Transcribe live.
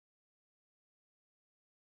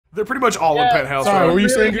They're pretty much all in penthouse. Sorry, what were you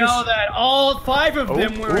saying? Know that all 5 of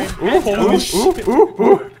them were in Holy shit.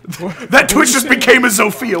 That Twitch just became a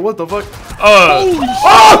Zofia. What the fuck? Holy shit.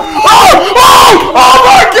 Oh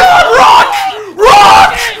my god!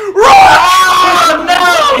 Rock!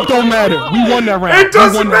 It don't matter. We won that round. It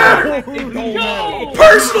doesn't matter. It don't matter.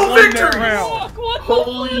 Personal victory.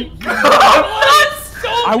 Holy God!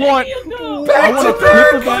 I want a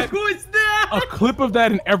clip of that. Who is that? A clip of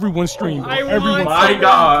that in everyone's stream. I Everyone. want My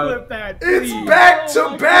God. clip that, It's please. back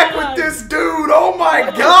to back with this dude. Oh my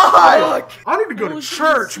god! I need to go to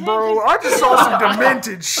church, bro. I just saw some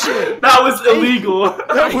demented shit. That was illegal.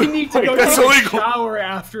 I need to go That's take illegal. a shower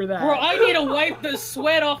after that. Bro, I need to wipe the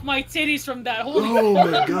sweat off my titties from that. Holy Oh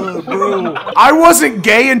my god, bro. I wasn't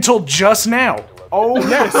gay until just now. Oh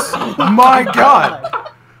yes. My god.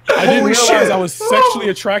 I didn't Holy realize shit. I was sexually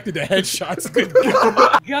attracted to headshots. Good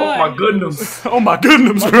God. Oh my goodness. Oh my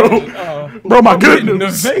goodness, bro. Bro, my The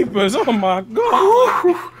goodness. vapors. Oh my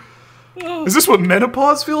God. Is this what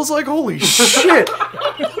menopause feels like? Holy shit.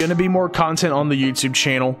 Gonna be more content on the YouTube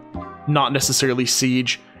channel, not necessarily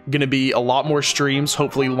Siege. Gonna be a lot more streams,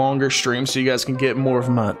 hopefully longer streams, so you guys can get more of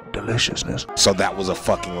my deliciousness. So that was a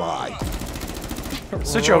fucking lie.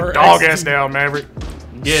 Sit your dog ass down, Maverick.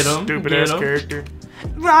 Get him. Stupid ass character.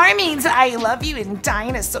 Roar means I love you in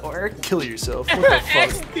dinosaur. Kill yourself. What the fuck?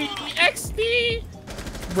 XD.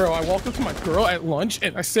 Bro, I walked up to my girl at lunch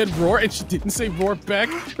and I said roar and she didn't say roar back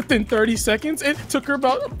within 30 seconds. It took her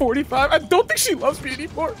about 45. I don't think she loves me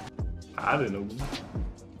anymore. I didn't know.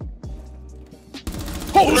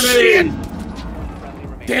 Oh shit!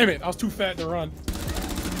 Damn it, I was too fat to run.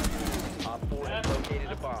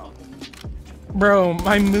 Bro,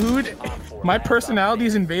 my mood, my personality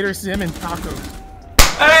is Invader Sim and tacos.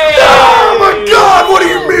 Hey! Oh my god, what do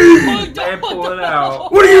you mean? Hey, pull it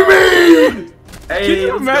out. What do you mean? Hey, Can you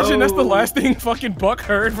let's imagine go. that's the last thing fucking Buck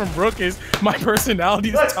heard from Brooke is my personality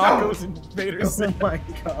is Let's go. tacos and Invader Sim. Oh my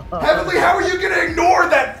God. Heavenly, how are you gonna ignore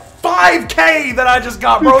that 5K that I just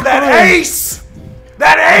got, bro? That ace!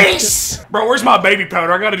 That ace! Bro, where's my baby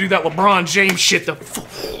powder? I gotta do that LeBron James shit.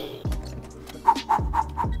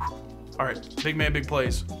 Alright, big man, big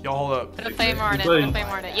plays. Y'all hold up. Put a flame on it. Good. Put a flame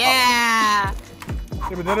on it. Yeah.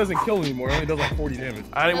 Yeah, but that doesn't kill anymore. It only does like 40 damage.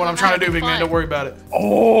 I ain't what I'm trying to do, big man. Don't worry about it.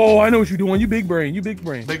 Oh, I know what you're doing. You big brain. You big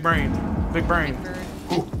brain. Big brain. Big brain.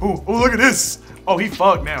 Ooh, ooh, ooh, look at this. Oh, he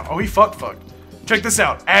fucked now. Oh, he fucked. Check this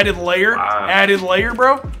out. Added layer. Wow. Added layer,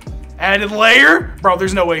 bro. Added layer. Bro,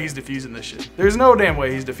 there's no way he's diffusing this shit. There's no damn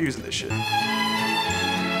way he's diffusing this shit.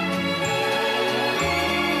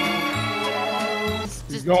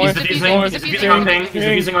 Just going. He's defusing, defusing. He's defusing. defusing on ping. He's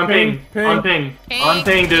defusing on ping. On ping. On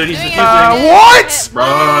ping, dude. He's Doing it. defusing. What?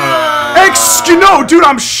 Bruh. No, dude,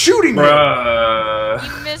 I'm shooting him. Bruh.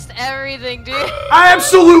 You missed everything, dude. I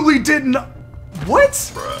absolutely didn't.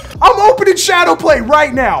 What? I'm opening Shadow Play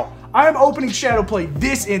right now. I am opening Shadow Play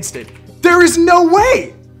this instant. There is no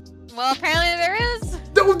way. Well, apparently there is.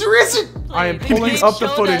 No, there isn't. I am pulling They up the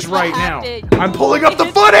showed footage us what right now. happened. I'm pulling up the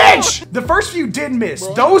footage. The first few did miss.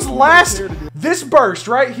 Those last, this burst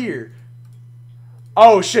right here.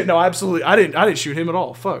 Oh shit! No, absolutely. I didn't shoot him at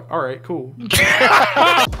all. Fuck. All right, cool.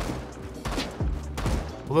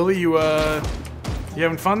 Lily, you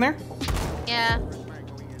having fun there? Yeah.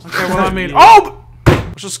 Okay, well, I mean, oh!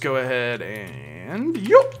 Let's just go ahead and,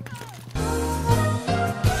 yup.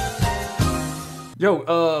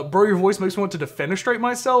 Yo, bro, your voice makes me want to defenestrate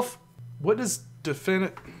myself. What does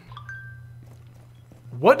defenestrate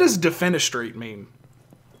mean?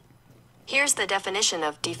 Here's the definition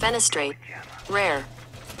of defenestrate. Rare.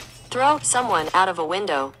 Throw someone out of a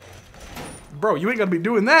window. Bro, you ain't gonna be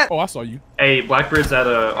doing that. Oh, I saw you. Hey, Blackbird's at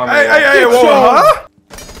a. Hey, whoa, huh?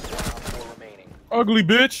 Ugly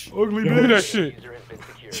bitch. Ugly Look at that bitch. shit.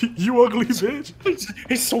 You ugly bitch.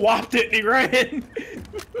 He swapped it and he ran.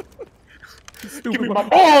 Give me my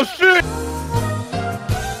oh shit.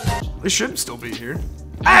 They should still be here.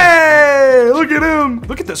 Hey, look at him.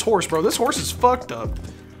 Look at this horse, bro. This horse is fucked up.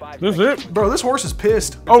 That's it. Bro, this horse is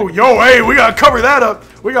pissed. Oh, yo, hey, we gotta cover that up.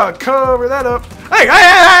 We gotta cover that up.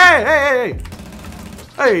 Hey.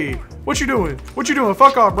 Hey, what you doing? What you doing?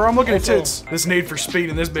 Fuck off, bro. I'm looking at tits. This need for speed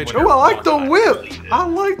in this bitch. Oh, I like the whip. I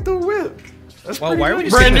like the whip. That's Well, why are we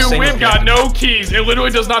just Brand saying the new same whip got no keys. It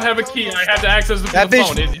literally does not have a key. I had to access the That bitch-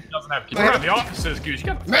 phone. It doesn't have keys. We're in the offices, goose. You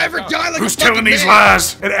got Maverick die like Who's a fucking telling these man.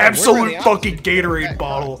 lies? An we're in absolute the fucking Gatorade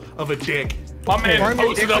bottle of a dick. My man Farm your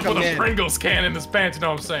posted dick up like a with a man. Pringles can in his pants. You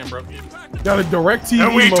know what I'm saying, bro? Got a direct TV.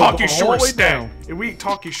 And we ain't logo talking all the short way stack. down. And we ain't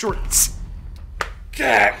talking short.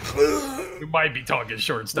 We might be talking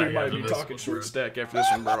short stack. We might be talking short stack after this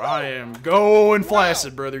one, bro. I am going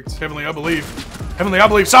flaccid, brother. Heavenly, I believe. Heavenly, I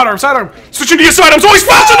believe. Sidearm, sidearm. Switching to your sidearms. Always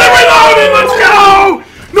faster than reloading. Let's go.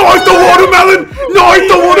 Knife the watermelon. Knife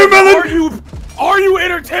the watermelon. Are you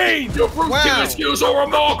entertained? Your fruit skills are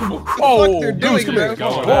remarkable. Oh, they're doing, come bro. here.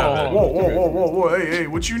 Whoa. Hey,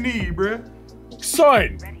 what you need, bruh?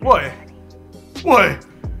 Son. What? What?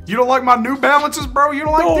 You don't like my New Balances, bro? You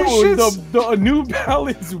don't like these shits? the New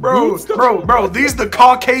Balance, Bro, these the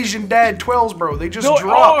Caucasian Dad 12s, bro. They just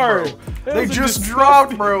dropped, bro. They just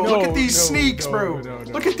dropped, bro. Look at these sneaks, bro.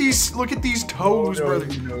 Look at these toes, brother.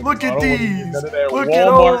 Look at these. Look at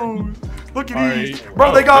those. Look at these.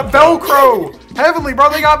 Bro, they got Velcro. Heavenly, bro,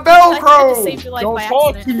 they got Velcro. Don't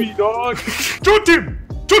talk to me, dog. Shoot him,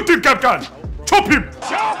 Captain. Chop him.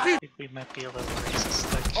 I think we might be a little racist.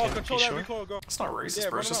 Control that recoil, go. It's not racist,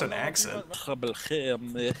 bro. It's just an accent. Now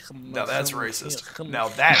that's racist. Now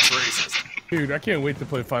that's racist. Dude, I can't wait to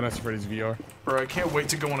play Five Nights at Freddy's VR. Bro, I can't wait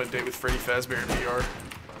to go on a date with Freddy Fazbear in VR.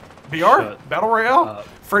 VR? Battle Royale?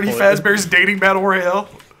 Freddy Fazbear's dating Battle Royale?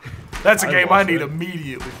 That's a game I need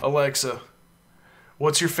immediately. Alexa,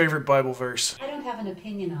 what's your favorite Bible verse? I don't have an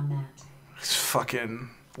opinion on that. It's fucking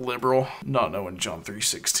liberal. Not knowing John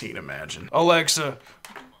 3:16, imagine. Alexa,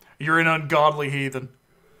 you're an ungodly heathen.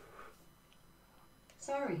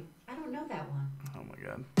 Sorry, I don't know that one. Oh my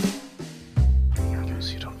god.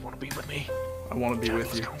 You don't want to be with me. I want to be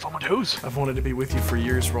with you. For my toes. I've wanted to be with you for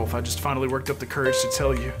years, Rolf. I just finally worked up the courage to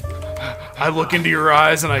tell you. I look into your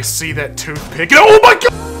eyes and I see that toothpick. Oh my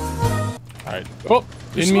god! Alright. Oh,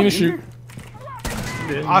 didn't mean to shoot.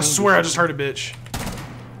 I swear I just heard a bitch.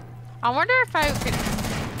 I wonder if I could.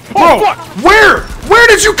 Bro, where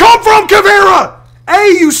did you come from, Caveira?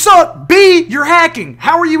 A, you suck. B, you're hacking.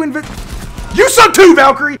 How are you You suck too,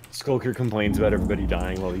 Valkyrie! Skulker complains about everybody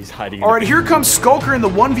dying while he's hiding. Alright, here comes Skulker in the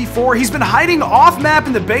 1v4. He's been hiding off-map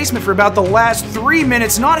in the basement for about the last 3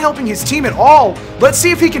 minutes, not helping his team at all. Let's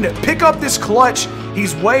see if he can pick up this clutch.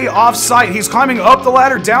 He's way off-site. He's climbing up the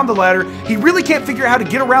ladder, down the ladder. He really can't figure out how to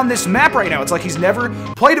get around this map right now. It's like he's never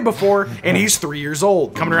played it before, and he's 3 years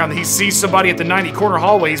old. Coming around, he sees somebody at the 90 corner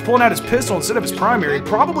hallway. He's pulling out his pistol instead of his primary.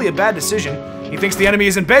 Probably a bad decision. He thinks the enemy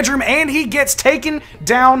is in bedroom, and he gets taken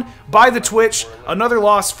down by the Twitch. Another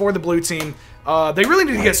loss for the blue team. They really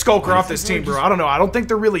need to get Skulker off this team, bro. I don't know. I don't think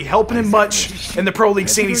they're really helping him much in the pro league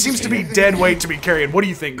scene. He seems to be dead weight to be carried. What do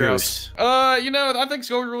you think, Grouse? You know, I think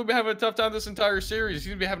Skulker will be having a tough time this entire series. He's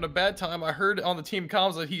gonna be having a bad time. I heard on the team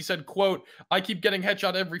comms that he said, quote, I keep getting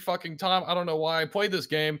headshot every fucking time. I don't know why I play this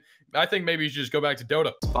game. I think maybe you should just go back to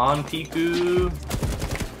Dota. Spawn Piku.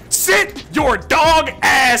 Sit your dog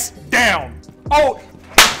ass down. Oh.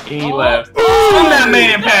 He left. From that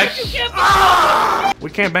man pack. We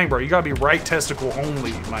can't bang, bro. You gotta be right testicle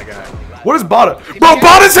only, my guy. What is Bada? Bro,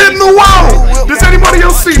 Bada's hitting the wall! Does anybody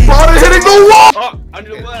else see Bada hitting the wall? Oh,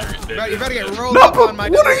 under the left. You better get rolled No, up on my.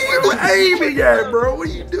 what are you aiming at, bro? What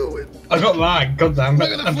are you doing? I got lag, goddamn. I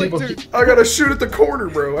gotta shoot at the corner,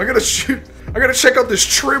 bro. I gotta check out this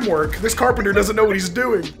trim work. This carpenter doesn't know what he's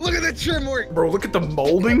doing. Look at the trim work. Bro, look at the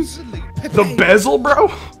molding. The bezel,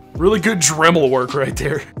 bro. Really good Dremel work right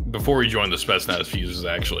there. Before he joined the Spetsnaz, Fuse is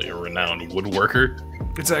actually a renowned woodworker.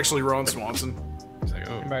 It's actually Ron Swanson. Like,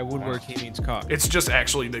 oh, and by woodwork, he means cock. It's just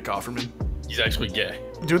actually Nick Offerman. He's actually gay.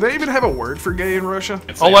 Do they even have a word for gay in Russia?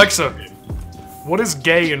 Alexa, what is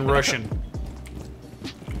gay in Russian?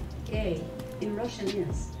 Gay in Russian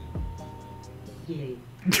is gay.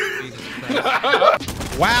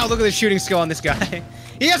 Wow, look at the shooting skill on this guy.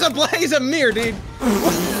 He has he's a mirror, dude.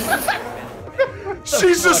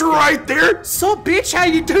 She's just right there. Sup, bitch? How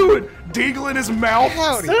you doing? Deagle in his mouth.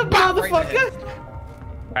 Howdy. Motherfucker.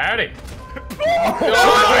 Howdy. Oh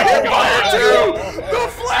my god, dude! The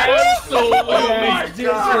flash! Absolutely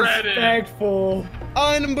disrespectful.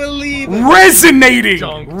 Unbelievable.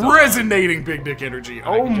 Resonating big dick energy.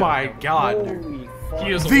 Oh my god, dude.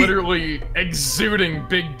 He is literally exuding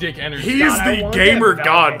big dick energy. He is the gamer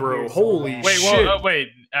god, bro. Holy shit.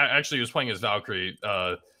 Wait. Actually, he was playing as Valkyrie.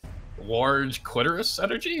 Large clitoris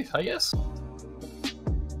energy, I guess?